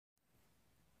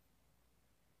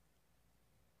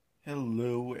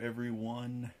Hello,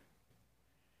 everyone.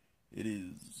 It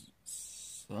is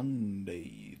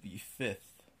Sunday the 5th.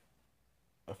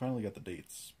 I finally got the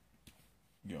dates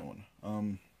going.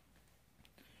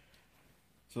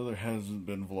 So there hasn't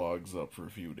been vlogs up for a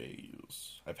few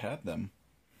days. I've had them.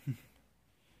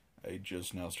 I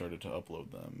just now started to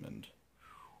upload them, and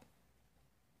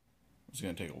it's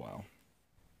gonna take a while.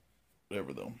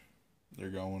 Whatever, though.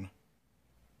 They're going.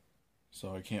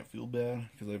 So I can't feel bad,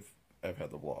 because I've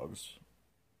had the vlogs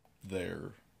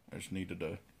there. I just needed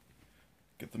to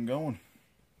get them going.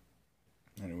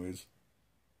 Anyways,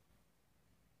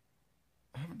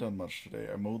 I haven't done much today.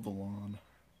 I mowed the lawn.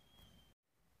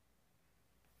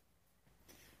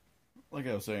 Like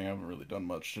I was saying, I haven't really done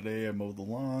much today. I mowed the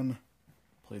lawn,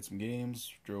 played some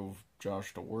games, drove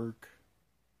Josh to work.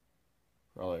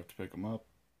 Probably have to pick him up,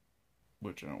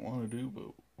 which I don't want to do,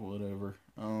 but whatever.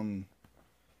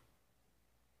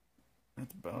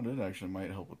 That's about it. Actually,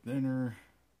 might help with dinner.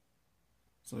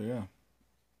 So yeah,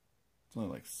 it's only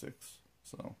like 6,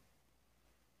 so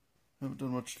haven't done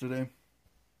much today.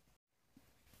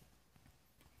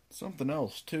 Something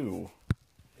else too.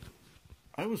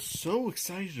 I was so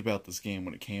excited about this game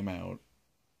when it came out.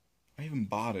 I even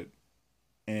bought it,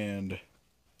 and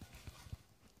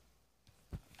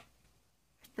I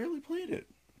barely played it.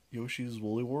 Yoshi's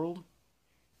Woolly World.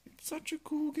 It's such a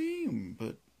cool game,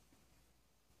 but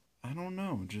I don't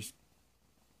know, just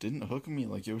didn't hook me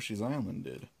like Yoshi's Island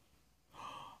did.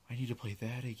 I need to play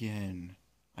that again.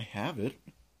 I have it.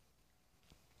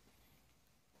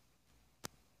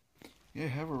 Yeah, I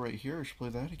have it right here. I should play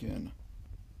that again.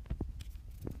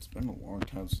 It's been a long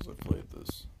time since I played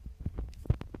this.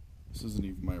 This isn't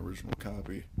even my original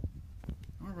copy. I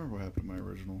don't remember what happened to my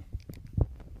original.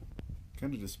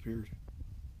 Kinda disappeared.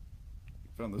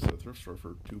 Found this at a thrift store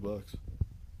for $2.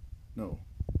 No,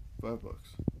 $5.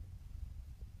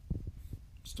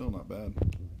 Still not bad.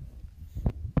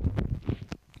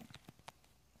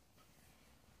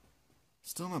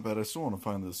 Still not bad. I still want to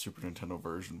find the Super Nintendo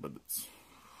version, but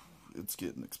it's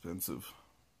getting expensive.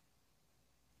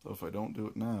 So if I don't do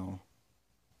it now,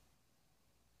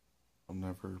 I'll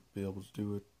never be able to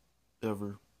do it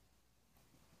ever.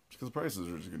 Because the prices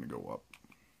are just going to go up.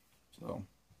 So,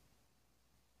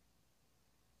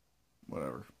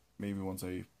 whatever. Maybe once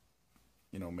I,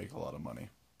 make a lot of money,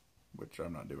 which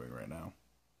I'm not doing right now.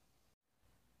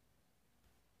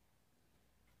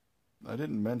 I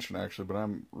didn't mention actually, but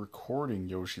I'm recording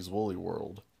Yoshi's Woolly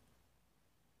World.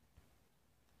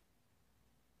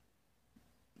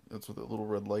 That's what that little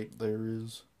red light there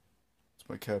is. It's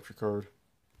my capture card.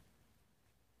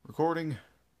 Recording,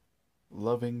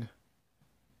 loving.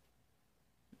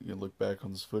 You can look back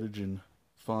on this footage in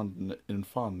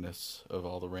fondness of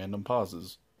all the random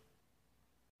pauses.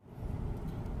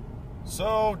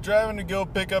 So, driving to go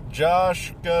pick up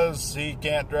Josh because he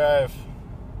can't drive.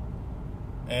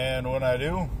 And when I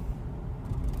do,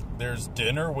 there's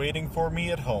dinner waiting for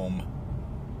me at home,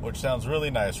 which sounds really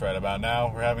nice right about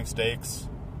now. We're having steaks,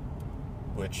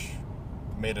 which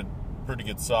made a pretty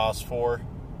good sauce for.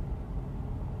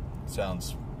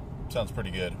 Sounds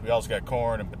pretty good. We also got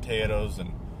corn and potatoes,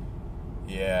 and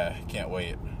yeah, can't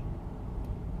wait.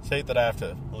 It's hate that I have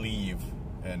to leave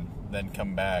and then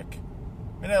come back.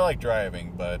 I mean, I like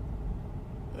driving, but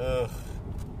I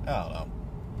don't know.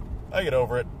 I get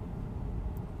over it.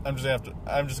 I'm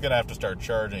just gonna have to start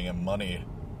charging him money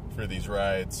for these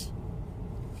rides.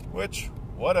 Which,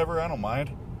 whatever, I don't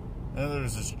mind. And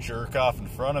there's this jerk off in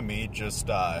front of me just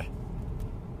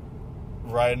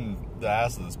riding the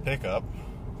ass of this pickup.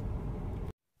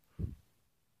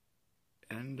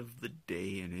 End of the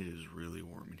day, and it is really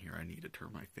warm in here. I need to turn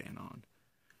my fan on.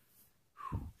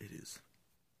 Whew, it is.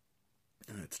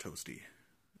 And it's toasty.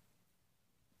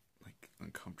 Like,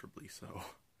 uncomfortably so.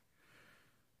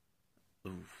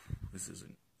 Oof, this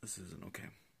isn't okay.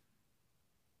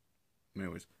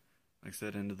 Anyways, like I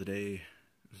said, end of the day,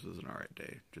 this was an alright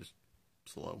day. Just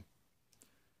slow.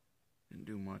 Didn't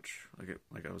do much.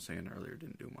 Like I was saying earlier,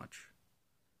 didn't do much.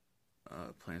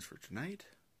 Plans for tonight?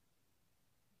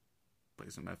 Play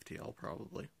some FTL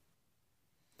probably.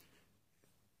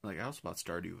 Like, I was about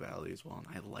Stardew Valley as well,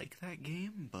 and I like that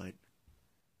game, but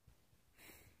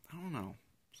I don't know.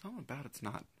 Something about it's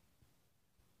not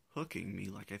hooking me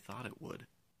like I thought it would.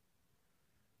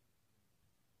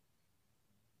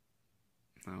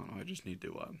 I don't know, I just need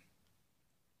to,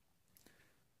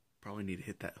 probably need to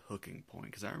hit that hooking point,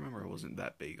 because I remember I wasn't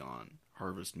that big on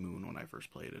Harvest Moon when I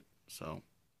first played it, so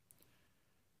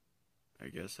I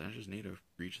guess I just need to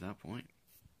reach that point.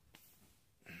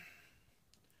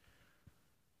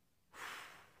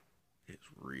 It's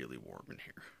really warm in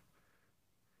here.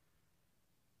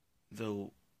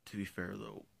 Though, to be fair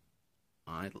though,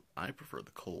 I prefer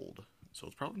the cold, so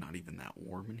it's probably not even that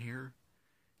warm in here.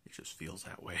 It just feels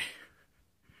that way.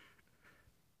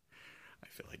 I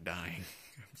feel like dying.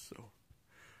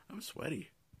 I'm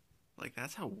sweaty. Like,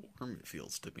 that's how warm it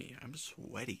feels to me. I'm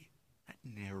sweaty. That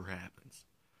never happens.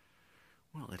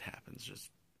 Well, it happens, just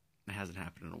it hasn't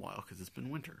happened in a while because it's been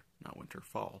winter. Not winter,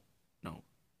 fall. No.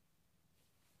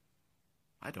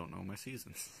 I don't know my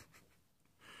seasons.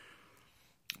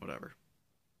 Whatever.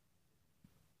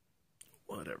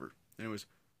 Anyways,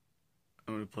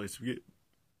 I'm gonna play some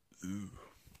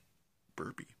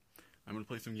burpee. I'm gonna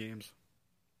play some games.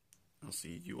 I'll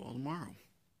see you all tomorrow.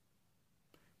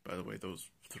 By the way, those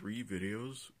 3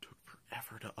 videos took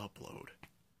forever to upload.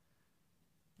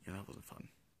 Yeah, that wasn't fun.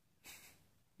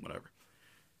 Whatever.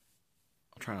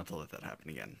 I'll try not to let that happen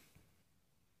again.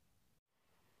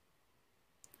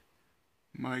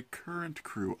 My current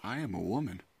crew, I am a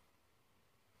woman.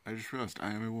 I just realized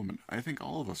I am a woman. I think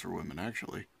all of us are women,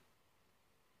 actually.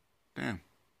 Damn.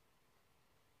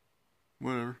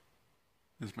 Whatever.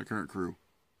 This is my current crew.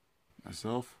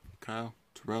 Myself, Kyle,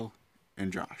 Terrell,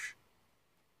 and Josh.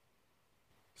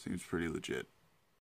 Seems pretty legit.